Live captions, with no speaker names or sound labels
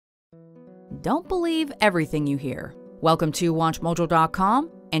Don't believe everything you hear. Welcome to WatchMojo.com,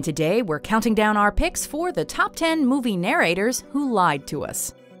 and today we're counting down our picks for the top 10 movie narrators who lied to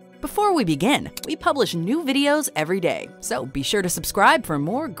us. Before we begin, we publish new videos every day, so be sure to subscribe for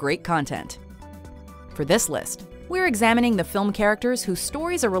more great content. For this list, we're examining the film characters whose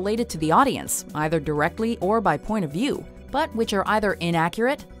stories are related to the audience, either directly or by point of view, but which are either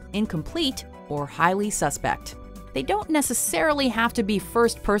inaccurate, incomplete, or highly suspect. They don't necessarily have to be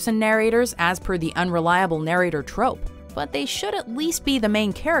first-person narrators as per the unreliable narrator trope, but they should at least be the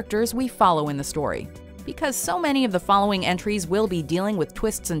main characters we follow in the story. Because so many of the following entries will be dealing with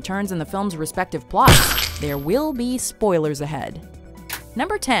twists and turns in the film's respective plots, there will be spoilers ahead.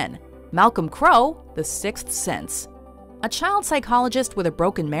 Number 10. Malcolm Crowe, The Sixth Sense. A child psychologist with a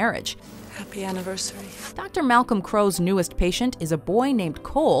broken marriage. Happy anniversary. Dr. Malcolm Crowe's newest patient is a boy named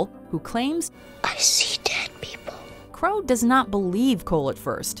Cole who claims, I see dead people. Crowe does not believe Cole at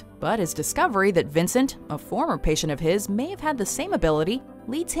first, but his discovery that Vincent, a former patient of his, may have had the same ability,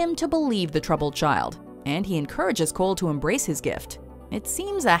 leads him to believe the troubled child, and he encourages Cole to embrace his gift. It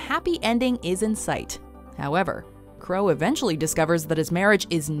seems a happy ending is in sight. However, Crowe eventually discovers that his marriage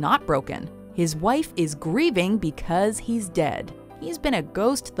is not broken. His wife is grieving because he's dead. He's been a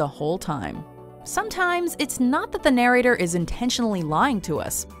ghost the whole time. Sometimes it's not that the narrator is intentionally lying to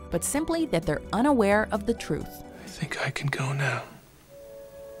us, but simply that they're unaware of the truth. I think I can go now.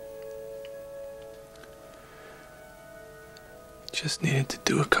 Just needed to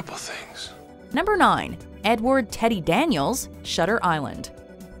do a couple things. Number 9. Edward Teddy Daniels, Shutter Island.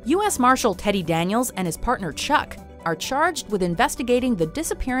 U.S. Marshal Teddy Daniels and his partner Chuck are charged with investigating the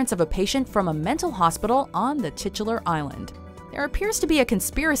disappearance of a patient from a mental hospital on the titular island. There appears to be a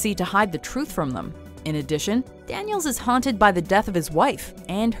conspiracy to hide the truth from them. In addition, Daniels is haunted by the death of his wife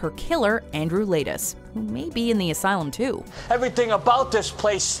and her killer, Andrew Latus, who may be in the asylum too. Everything about this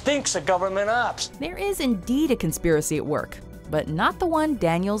place stinks of government ops. There is indeed a conspiracy at work, but not the one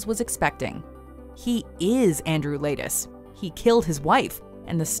Daniels was expecting. He is Andrew Latus. He killed his wife,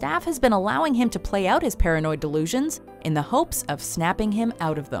 and the staff has been allowing him to play out his paranoid delusions in the hopes of snapping him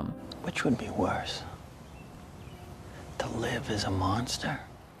out of them. Which would be worse? To live as a monster?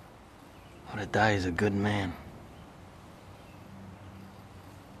 Or to die as a good man?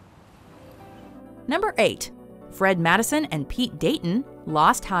 Number 8. Fred Madison and Pete Dayton,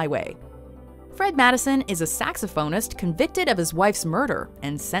 Lost Highway. Fred Madison is a saxophonist convicted of his wife's murder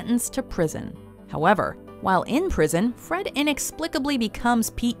and sentenced to prison. However, while in prison, Fred inexplicably becomes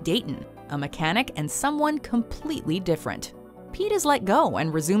Pete Dayton, a mechanic and someone completely different. Pete is let go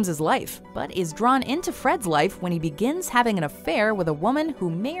and resumes his life, but is drawn into Fred's life when he begins having an affair with a woman who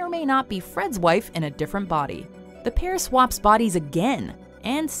may or may not be Fred's wife in a different body. The pair swaps bodies again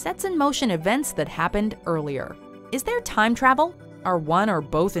and sets in motion events that happened earlier. Is there time travel? Are one or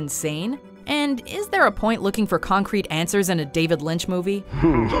both insane? And is there a point looking for concrete answers in a David Lynch movie?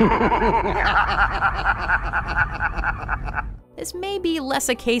 This may be less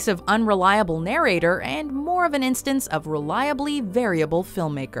a case of unreliable narrator and more of an instance of reliably variable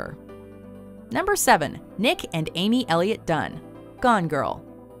filmmaker. Number 7. Nick and Amy Elliott Dunne, Gone Girl.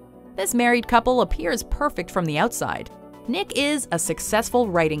 This married couple appears perfect from the outside. Nick is a successful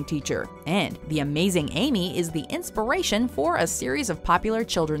writing teacher, and the amazing Amy is the inspiration for a series of popular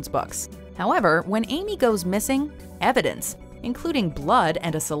children's books. However, when Amy goes missing, evidence, including blood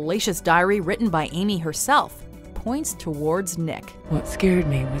and a salacious diary written by Amy herself, points towards Nick. What scared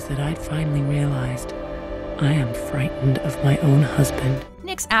me was that I'd finally realized I am frightened of my own husband.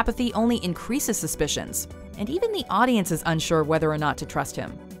 Nick's apathy only increases suspicions, and even the audience is unsure whether or not to trust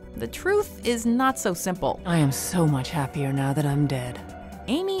him. The truth is not so simple. I am so much happier now that I'm dead.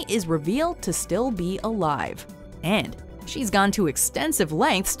 Amy is revealed to still be alive, and she's gone to extensive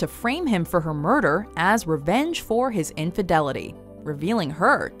lengths to frame him for her murder as revenge for his infidelity, revealing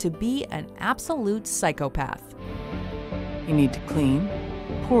her to be an absolute psychopath. You need to clean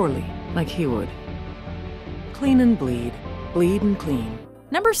poorly, like he would. Clean and bleed, bleed and clean.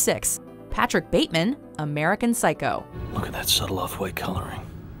 Number 6. Patrick Bateman, American Psycho. Look at that subtle off-white coloring.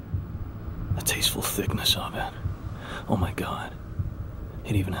 The tasteful thickness of it. Oh my God.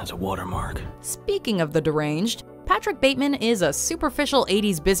 It even has a watermark. Speaking of the deranged, Patrick Bateman is a superficial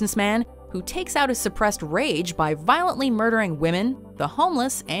 80s businessman who takes out his suppressed rage by violently murdering women, the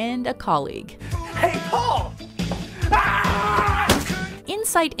homeless, and a colleague. Hey, Paul!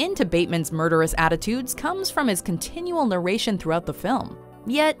 Insight into Bateman's murderous attitudes comes from his continual narration throughout the film.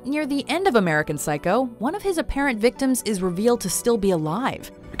 Yet, near the end of American Psycho, one of his apparent victims is revealed to still be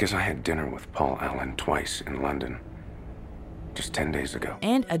alive. Because I had dinner with Paul Allen twice in London, just 10 days ago.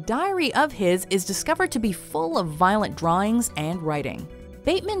 And a diary of his is discovered to be full of violent drawings and writing.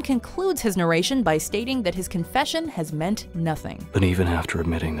 Bateman concludes his narration by stating that his confession has meant nothing. But even after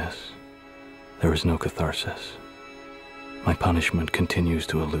admitting this, there is no catharsis. My punishment continues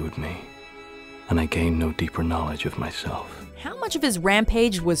to elude me, and I gain no deeper knowledge of myself. How much of his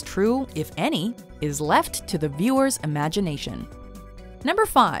rampage was true, if any, is left to the viewer's imagination. Number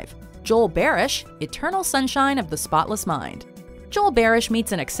 5. Joel Barish, Eternal Sunshine of the Spotless Mind. Joel Barish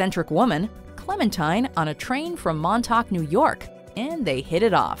meets an eccentric woman, Clementine, on a train from Montauk, New York, and they hit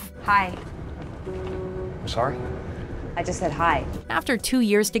it off. Hi. Sorry? I just said hi. After 2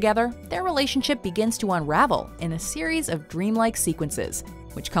 years together, their relationship begins to unravel in a series of dreamlike sequences,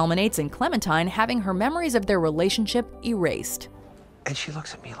 which culminates in Clementine having her memories of their relationship erased. And she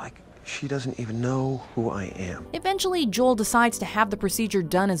looks at me like she doesn't even know who I am. Eventually, Joel decides to have the procedure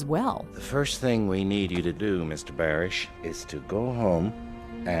done as well. The first thing we need you to do, Mr. Barish, is to go home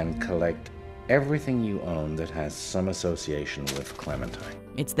and collect everything you own that has some association with Clementine.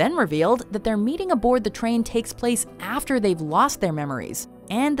 It's then revealed that their meeting aboard the train takes place after they've lost their memories,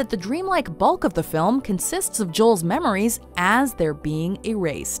 and that the dreamlike bulk of the film consists of Joel's memories as they're being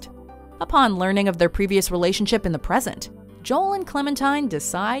erased. Upon learning of their previous relationship in the present, Joel and Clementine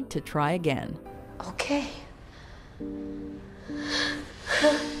decide to try again. Okay.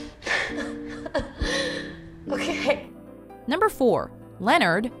 Okay. Number 4.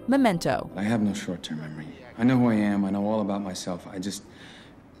 Leonard, Memento. I have no short-term memory. I know who I am, I know all about myself.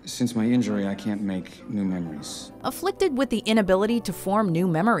 Since my injury, I can't make new memories. Afflicted with the inability to form new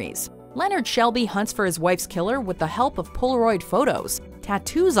memories, Leonard Shelby hunts for his wife's killer with the help of Polaroid photos,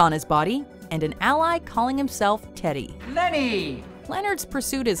 tattoos on his body, and an ally calling himself Teddy. Lenny! Leonard's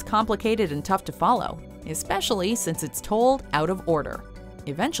pursuit is complicated and tough to follow, especially since it's told out of order.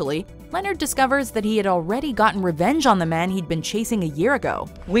 Eventually, Leonard discovers that he had already gotten revenge on the man he'd been chasing a year ago.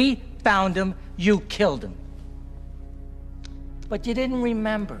 We found him, you killed him. But you didn't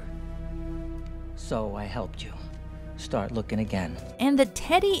remember. So I helped you. Start looking again. And that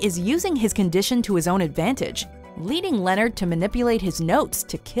Teddy is using his condition to his own advantage, leading Leonard to manipulate his notes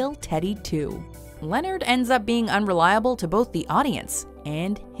to kill Teddy too. Leonard ends up being unreliable to both the audience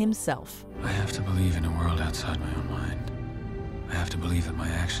and himself. I have to believe in a world outside my own mind. I have to believe that my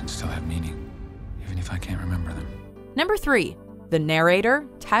actions still have meaning, even if I can't remember them. Number 3. The narrator,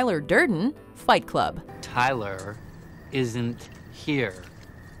 Tyler Durden, Fight Club. Tyler isn't here.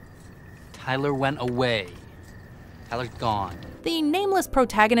 Tyler went away. Tyler's gone. The nameless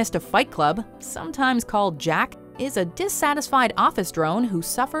protagonist of Fight Club, sometimes called Jack, is a dissatisfied office drone who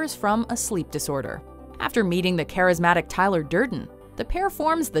suffers from a sleep disorder. After meeting the charismatic Tyler Durden, the pair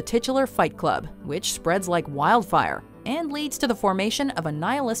forms the titular Fight Club, which spreads like wildfire and leads to the formation of a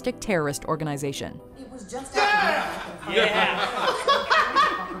nihilistic terrorist organization. It was just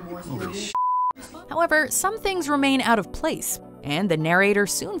However, some things remain out of place, and the narrator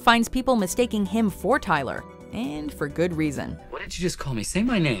soon finds people mistaking him for Tyler, and for good reason. What did you just call me? Say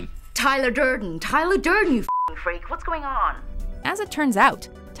my name. Tyler Durden, you f***ing freak. What's going on? As it turns out,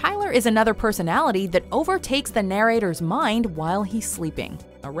 Tyler is another personality that overtakes the narrator's mind while he's sleeping,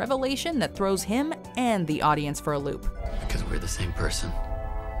 a revelation that throws him and the audience for a loop. Because we're the same person.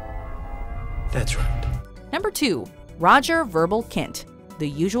 That's right. Number 2. Roger Verbal Kint, The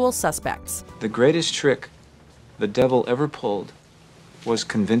Usual Suspects. The greatest trick the devil ever pulled was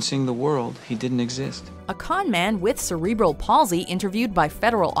convincing the world he didn't exist. A con man with cerebral palsy interviewed by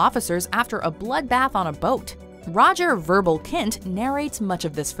federal officers after a bloodbath on a boat. Roger Verbal Kint narrates much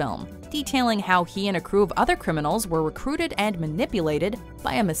of this film, detailing how he and a crew of other criminals were recruited and manipulated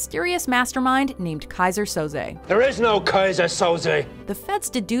by a mysterious mastermind named Kaiser Soze. There is no Kaiser Soze. The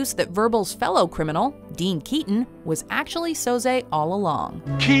feds deduce that Verbal's fellow criminal, Dean Keaton, was actually Soze all along.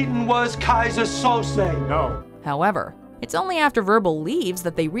 Keaton was Kaiser Soze. No. However, it's only after Verbal leaves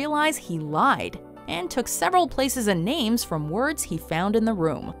that they realize he lied and took several places and names from words he found in the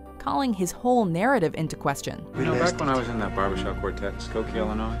room, calling his whole narrative into question. You know, back when I was in that barbershop quartet in Skokie,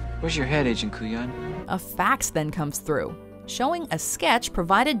 Illinois. Where's your head, Agent Kuyan? A fax then comes through, showing a sketch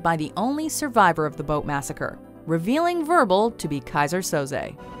provided by the only survivor of the boat massacre, revealing Verbal to be Kaiser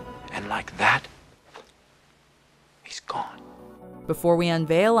Soze. And like that, he's gone. Before we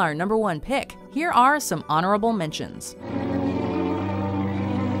unveil our number 1 pick, here are some honorable mentions.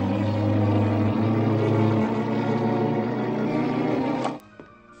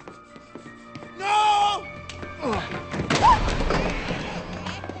 No!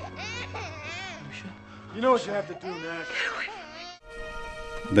 You know what you have to do, Nash.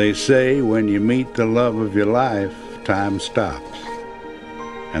 They say when you meet the love of your life, time stops.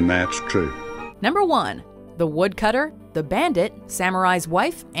 And that's true. Number 1. The Woodcutter, the Bandit, Samurai's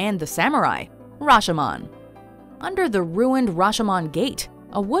Wife, and the Samurai, Rashomon. Under the ruined Rashomon Gate,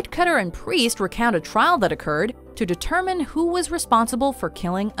 A woodcutter and priest recount a trial that occurred to determine who was responsible for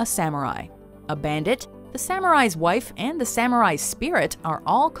killing a samurai. A bandit, the samurai's wife, and the samurai's spirit are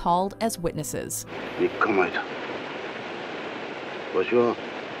all called as witnesses. 3日前だ。わしは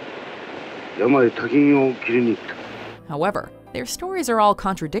山へ焚き木を切りに行った。 However, their stories are all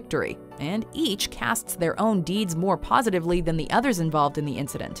contradictory, and each casts their own deeds more positively than the others involved in the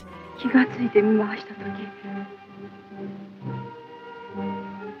incident. 気がついて見回した時、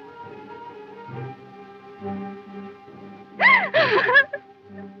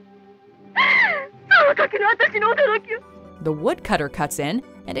その時の私の驚きを。 The woodcutter cuts in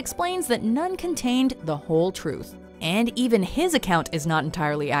and explains that none contained the whole truth, and even his account is not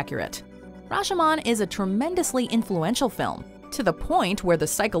entirely accurate. Rashomon is a tremendously influential film, to the point where the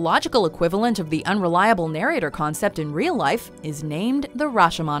psychological equivalent of the unreliable narrator concept in real life is named the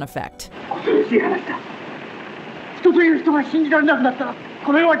Rashomon effect.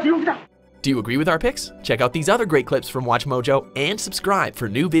 Do you agree with our picks? Check out these other great clips from WatchMojo and subscribe for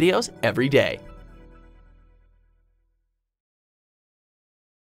new videos every day.